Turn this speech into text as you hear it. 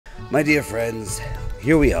My dear friends,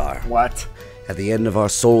 here we are. What? At the end of our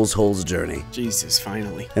Souls Holes journey. Jesus,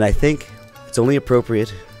 finally. And I think it's only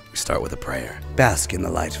appropriate we start with a prayer. Bask in the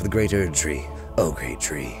light of the great Erd tree, O great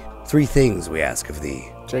tree. 3 things we ask of thee.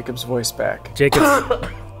 Jacob's voice back.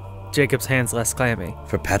 Jacob's hands less clammy.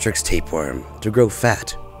 For Patrick's tapeworm to grow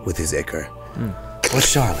fat with his ichor. For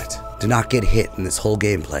Charlotte to not get hit in this whole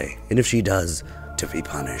gameplay, and if she does, to be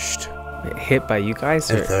punished. Hit by you guys?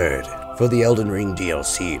 And third, for the Elden Ring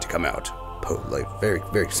DLC to come out. Very,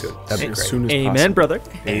 very soon. That'd be As great. soon as Amen, possible. brother.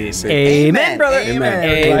 Amen, brother.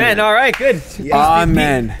 Amen. All right, good.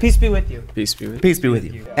 Amen. Peace be with you. Peace be with you. Peace be with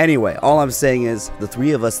you. Anyway, all I'm saying is the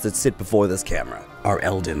 3 of us that sit before this camera are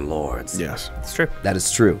Elden Lords. Yes. It's true. That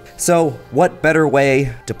is true. So, what better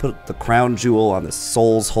way to put the crown jewel on the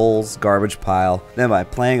Souls Holes garbage pile than by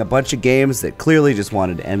playing a bunch of games that clearly just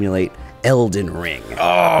wanted to emulate Elden Ring.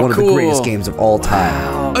 Oh, one of the greatest games of all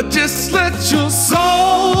time. Just let your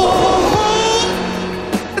soul,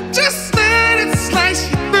 just let it slice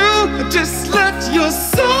you through. Just let your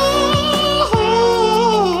soul.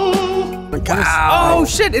 Wow. Oh,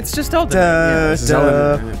 shit. It's just Elden.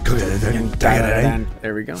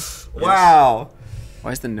 There we go. Wow.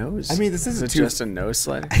 Why is the nose? I mean, this isn't is it just a nose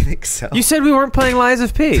slider? I think so. You said we weren't playing Lies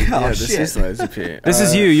of P. Oh, Yeah, this shit. is Lies of P. This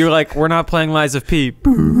is you. You're like, we're not playing Lies of P.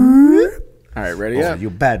 All right, ready Oh, up. you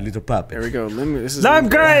bad little puppy. There we go. This is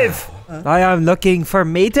Limgrave! I am looking for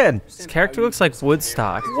maiden. This character looks like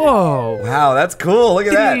Woodstock. Whoa. Wow, that's cool. Look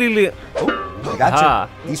at that. You I gotcha. Aha.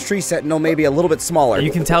 These tree sentinel may be a little bit smaller.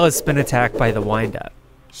 can tell it's been attacked by the wind-up.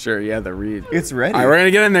 Sure, yeah, the reed. It's ready. All right, we're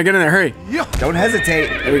gonna get in there. Get in there. Hurry. Don't hesitate.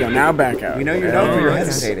 There we go. Now back out. We know you're known for your okay.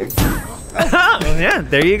 hesitating. Yeah,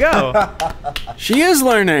 there you go. She is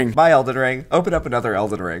learning. Bye, Elden Ring. Open up another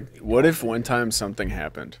Elden Ring. What if one time something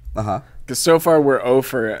happened? Uh-huh. Because so far we're 0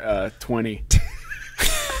 for 20.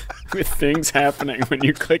 With things happening when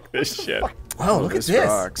you click this shit. Oh, look at this.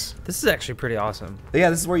 Rocks. This is actually pretty awesome. Yeah,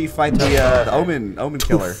 this is where you fight the Omen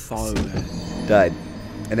killer. Follow that. Died.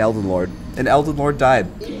 An Elden Lord. An Elden Lord died.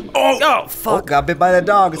 Oh, Oh, fuck. got bit by that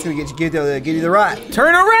dog. It's gonna get you the right.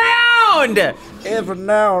 Turn around! Every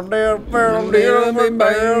now and then.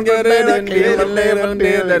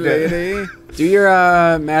 Do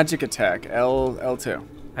your magic attack, L2.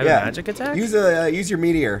 I have a magic attack? Use your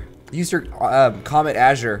meteor. Use your Comet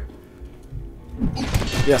Azure.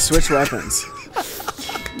 Yeah, switch weapons.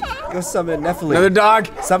 Go summon Nephilim. Another dog.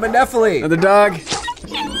 Summon Nephilim. Another dog.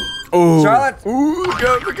 Oh. Charlotte. Ooh,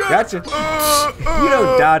 Gotcha. You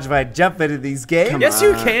don't dodge by jumping in these games. Yes,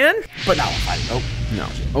 you can. But now we're fighting. Oh, No.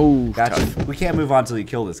 Oh, gotcha. tough. We can't move on until you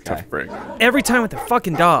kill this guy. Break. Every time with the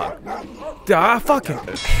fucking dog. Ah, fucking.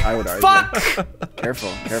 I would argue. Fuck! Careful,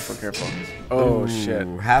 careful, careful. Oh, shit.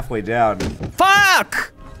 Ooh, halfway down.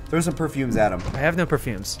 Fuck! Throw some perfumes at him. I have no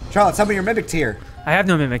perfumes. Charlotte, summon your mimic tier. I have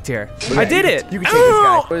no mimic tier. I did it. You can take this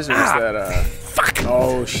guy. What is that, Fuck!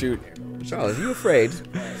 Oh, shoot. Charlotte, are you afraid?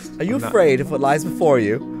 Are you afraid of what lies before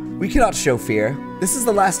you? We cannot show fear. This is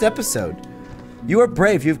the last episode. You are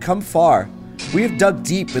brave. You have come far. We have dug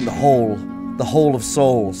deep in the hole of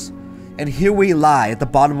souls. And here we lie at the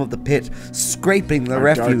bottom of the pit, scraping the Our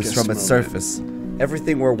refuse darkest from its moment. surface.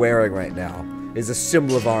 Everything we're wearing right now is a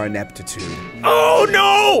symbol of our ineptitude. Oh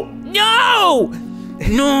no! No!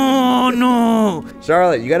 No, no!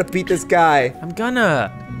 Charlotte, you gotta beat this guy. I'm gonna.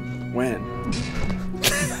 When?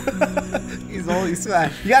 He's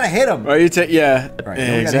fat. You gotta hit him. Oh, you take, yeah. All right,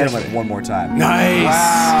 now we gotta hit him like one more time. Nice.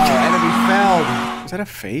 Wow, enemy felled. Was that a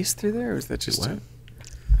face through there, or was that just a...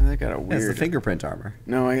 That got a That's weird... the fingerprint armor.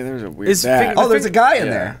 No, there was a weird... Is that. Oh, there's a guy in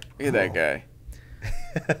Yeah. there. Look at that guy.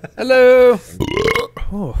 Hello.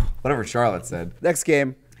 Whatever Charlotte said. Next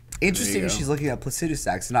game. Interesting There you that go. she's looking at Placido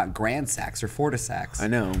sacks and not Grand sacks or Forta sacks. I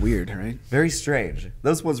know, weird, right? Very strange.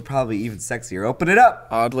 Those ones are probably even sexier. Open it up.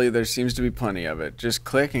 Oddly, there seems to be plenty of it. Just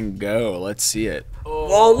click and go. Let's see it.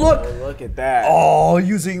 Oh, look. Look at that. Oh,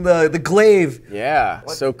 using the glaive. Yeah,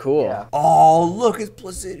 so cool. Yeah. Oh, look, it's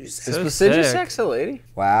Placido Is sacks. So Placido sick. Sex a lady?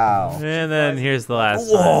 Wow. And then here's the last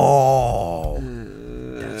one. Whoa.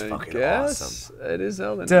 That's fucking awesome. It is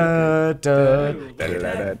Elden. Da, da.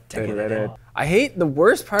 I hate the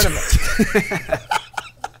worst part of it.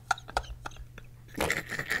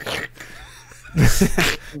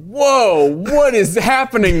 Whoa, what is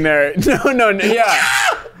happening there? No,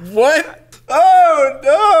 yeah. What? Oh,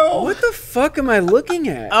 no. What the fuck am I looking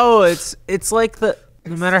at? Oh, it's like the.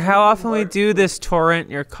 No matter how often we do this torrent,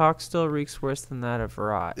 your cock still reeks worse than that of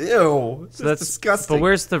rot. Ew. So that's disgusting. But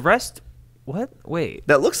where's the rest? What? Wait.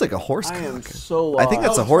 That looks like a horse I am cock. so lost. I think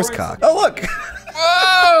that's a horse cock. Oh, look.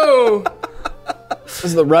 Whoa! This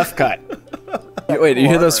is the rough cut. Wait, do you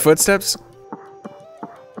hear those footsteps?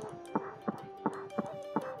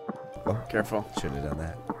 Careful. Shouldn't have done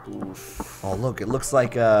that. Oh, look, it looks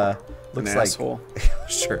like An like asshole.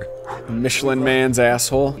 sure. Michelin man's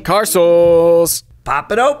asshole. Car souls.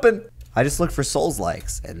 Pop it open. I just looked for Souls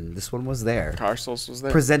likes, and this one was there, Car souls was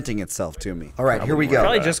there. presenting itself to me. All right, here we go.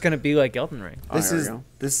 Probably just gonna be like Elden Ring. Oh, This here we is go.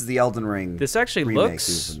 this is the Elden Ring. This actually remake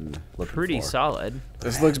looks we've been looking pretty for. solid.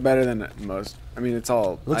 This looks better than most. I mean, it's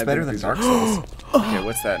all. Looks I've better been than through Dark Souls. Okay,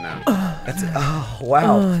 what's that now? That's, oh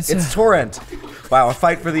wow, it's Torrent. Wow, a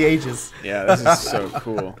fight for the ages. Yeah, this is so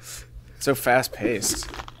cool. So fast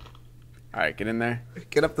paced. All right, get in there.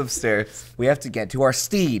 Get up the stairs. We have to get to our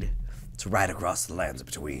steed to ride across the lands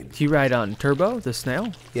between. Do you ride on Turbo, the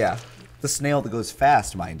snail? Yeah, the snail that goes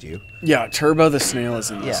fast, mind you. Yeah, Turbo the snail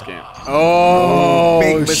is in this Yeah. game. Oh,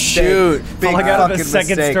 Big mistake. shoot. Big Falling out of fucking a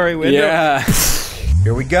second mistake. story window. Yeah.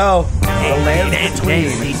 Here we go. The lands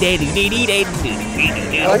between.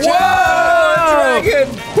 Whoa! Dragon!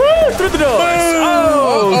 Woo! Through the doors!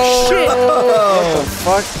 Oh, shit! What the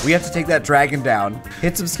fuck? We have to take that dragon down,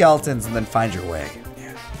 hit some skeletons, and then find your way.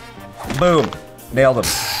 Boom. Nailed him.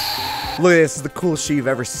 Look, this is the coolest shit you've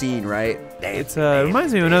ever seen, right? It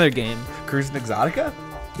reminds me of another game. Cruising Exotica?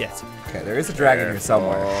 Yes. Okay, there is a dragon here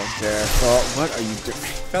somewhere. Oh, careful. What are you doing?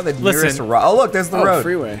 Found the Listen. nearest road. Oh, look, there's the Oh, road.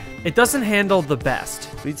 freeway. It doesn't handle the best.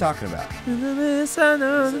 What are you talking about?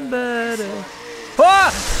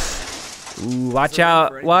 Ah! Ooh, watch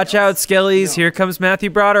out, Skellies. Here comes Matthew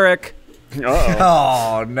Broderick. Uh-oh.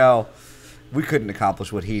 Oh, no. We couldn't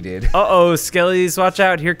accomplish what he did. Uh-oh, Skellies, watch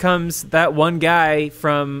out. Here comes that one guy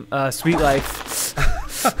from Sweet Life.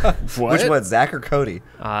 What? Which one, Zach or Cody?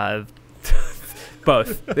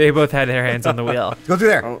 Both. They both had their hands on the wheel. Go through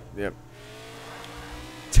there. Oh, yep.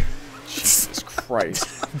 Jesus Christ.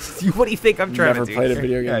 What do you think I'm trying Never to do? played a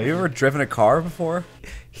video Yeah, game. you ever driven a car before?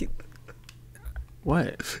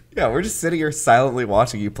 What? Yeah, we're just sitting here silently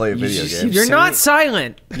watching you play a video just- game. You're Say not it.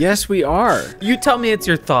 silent. Yes, we are. You tell me it's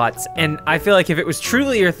your thoughts, and I feel like if it was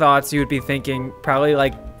truly your thoughts, you would be thinking probably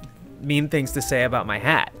like mean things to say about my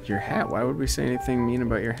hat. Your hat. Why would we say anything mean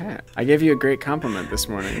about your hat? I gave you a great compliment this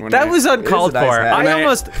morning. When That I, was uncalled nice for. hat. I When I-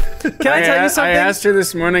 almost. Can I tell you something? I asked her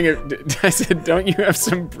this morning. I said, "Don't you have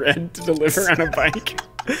some bread to deliver on a bike?"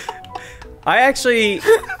 I actually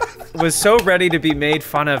was so ready to be made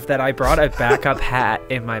fun of that I brought a backup hat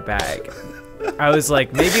in my bag. I was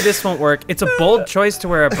like, maybe this won't work. It's a bold choice to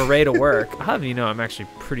wear a beret to work. I'll have you know I'm actually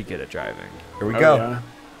pretty good at driving. Here we Oh, go. yeah.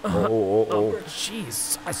 Oh.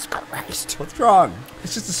 Jesus Christ. What's wrong?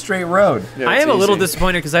 It's just a straight road. Yeah, I it's am a little easy.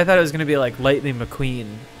 disappointed because I thought it was going to be like Lightning McQueen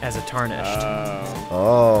as a tarnished.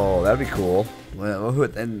 Oh, that'd be cool. Well, who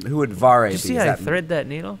would Vare be? Did you see Is how I that, thread that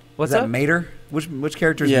needle? is What's that up? Mater? Which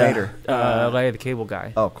character is Yeah. Mater? Larry the Cable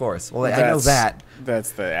Guy. Oh, of course. Well, I know That's- that.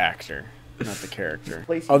 That's the actor, not the character.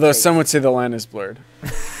 Although some would say the line is blurred.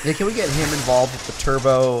 Yeah, can we get him involved with the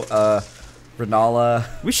Turbo, Renala?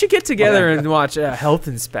 We should get together and watch Health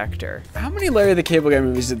Inspector. How many Larry the Cable Guy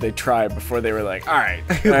movies did they try before they were like, all right,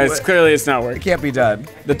 it's clearly it's not It working? can't be done.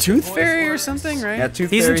 The Tooth Fairy or something, right? Yeah, Tooth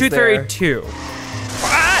He's in Fairy's Tooth there. Fairy 2.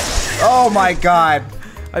 Oh my God!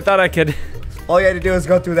 I thought I could. All you had to do is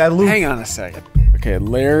go through that loop. Hang on a second. Okay,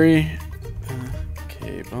 Larry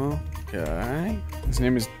Cable Guy. His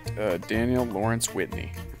name is Daniel Lawrence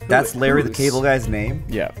Whitney. That's Larry the Who's- Cable Guy's name.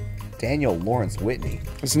 Yeah. Daniel Lawrence Whitney.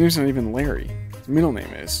 His name's not even Larry. His middle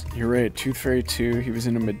name is. You're right, Tooth Fairy 2. He was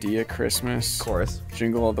in a Medea Christmas. Of course.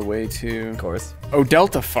 Jingle All the Way 2. Of course. Oh,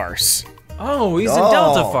 Delta Farce. Oh, he's in Oh.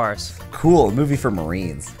 Delta Farce. Cool. A movie for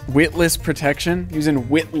Marines. Witless Protection. He was in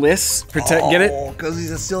Witless Protect. Get it? Because he's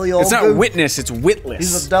a silly old It's not goose. witness, it's witless.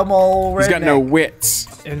 He's a dumb old redneck. He's got no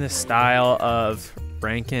wits. In the style of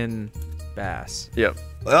Rankin Bass. Yep.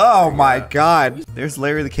 Oh my God. There's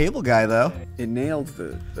Larry the Cable Guy, though. It nailed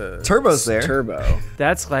the Turbo's there. Turbo.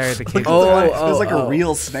 That's Larry the Cable Oh, Guy. There's like a oh.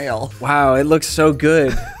 real snail. Wow, it looks so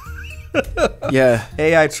good. Yeah,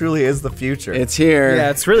 AI truly is the future. it's here. Yeah,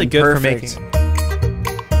 it's really and good perfect. for making.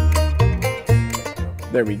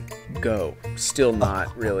 There we go. Still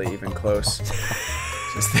not really even close.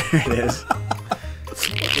 Just there it is.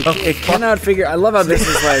 It cannot figure. I love how this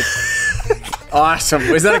is like awesome.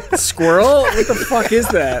 Is that a squirrel? What the fuck is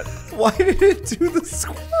that? Why did it do the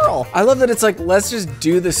squirrel? I love that it's like, let's just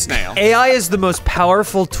do the snail. AI is the most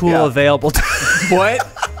powerful tool Yeah. available to. What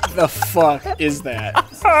the fuck is that?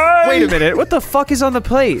 Wait a minute. What the fuck is on the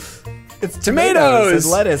plate? It's Tomatoes!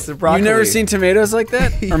 and lettuce and broccoli. You've never seen tomatoes like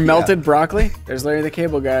that? Or Yeah. melted broccoli? There's Larry the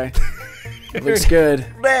Cable Guy. It looks good.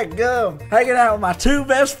 That gum. Hanging out with my two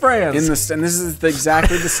best friends. And this is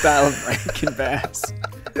exactly the style of Rankin Bass.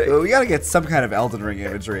 We gotta get some kind of Elden Ring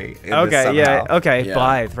imagery. In Okay, this yeah, somehow. okay, Yeah.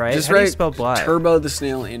 Blythe, right? Just How do you write spell Blythe? Turbo the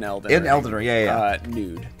Snail in Elden In Ring. Elden Ring, yeah.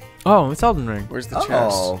 Nude. Oh, it's Elden Ring. Where's the Oh.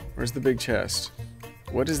 chest? Where's the big chest?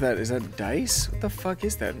 What is that? Is that dice? What the fuck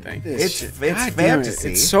is that thing? It's God damn it.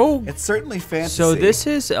 fantasy. It's so... It's certainly fantasy. So this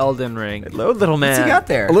is Elden Ring. Hello, little man. What's he got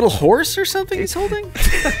there? A little horse or something he's holding?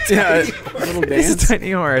 Yeah, a little It's dance. a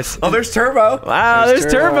tiny horse. Oh, there's Turbo. Wow, There's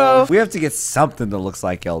there's Turbo. Turbo. We have to get something that looks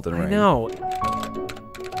like Elden Ring. I know.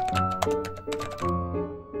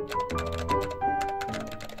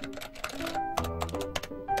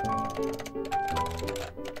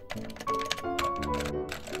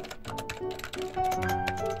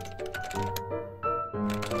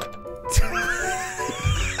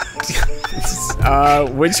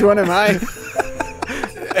 Which one am I?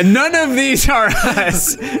 None of these are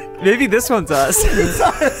us. Maybe this one's us.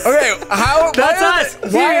 Okay, how? That's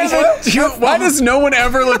us. Why does no one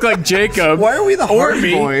ever look like Jacob? Why are we the or Hardy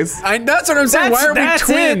me? Boys? That's what I'm saying. Why are we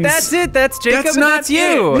twins? That's it. That's Jacob. That's and not that's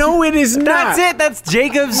you. it. No, it is not. That's it. That's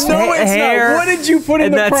Jacob's No, it's hair. not. What did you put in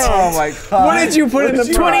And the that's- prompt? Oh my god. What did you put in the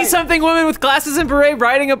prompt? 20-something woman with glasses and beret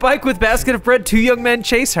riding a bike with basket of bread. 2 young men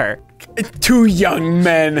chase her. 2 young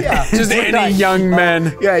men. Yeah. Just We're any not- young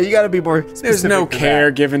men. Yeah, you gotta be more specific. There's no than care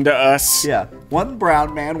that. given to us. Yeah. One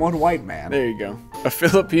brown man, one white man. There you go. A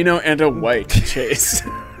Filipino and a white chase. Do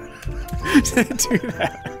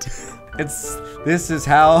that. This is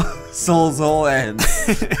how Soul Soul ends.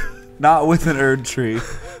 Not with an Erd tree,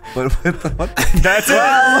 but with what? That's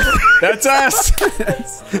it. That's us.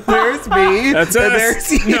 There's me. That's and us.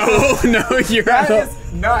 There's you. No, you're That not.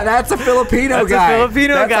 is no. That's a Filipino That's a guy.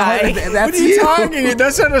 Filipino That's guy. That's What are you talking?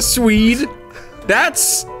 That's not a Swede.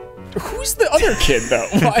 That's... Who's the other kid, though?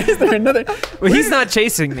 Why is there another... Well, he's not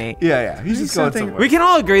chasing me. Yeah. He's just going something- somewhere. We can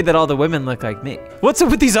all agree that all the women look like me. What's up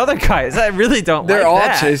with these other guys? I really don't They're like all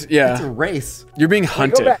that. chasing... It's a Yeah. race. You're being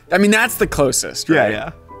hunted. back. I mean, that's the closest, right?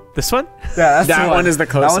 Yeah. This one? Yeah, that's That the one is the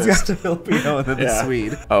That one's closest. got the Filipino and then the Yeah.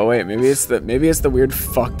 Swede. Oh, wait. Maybe it's the weird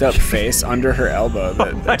fucked up face under her elbow.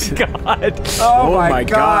 My God. Oh, my my God.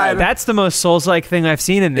 god. That's the most Souls-like thing I've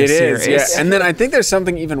seen in It this is, series. yeah. And then I think there's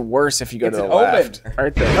something even worse if you go It's to the an omen. left.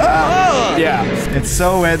 Right there. Ah! Yeah. And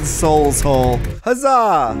so ends Soul's Hole.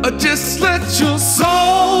 Huzzah! Just let your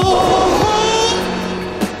soul,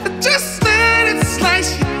 just let it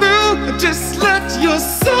slice you through. Just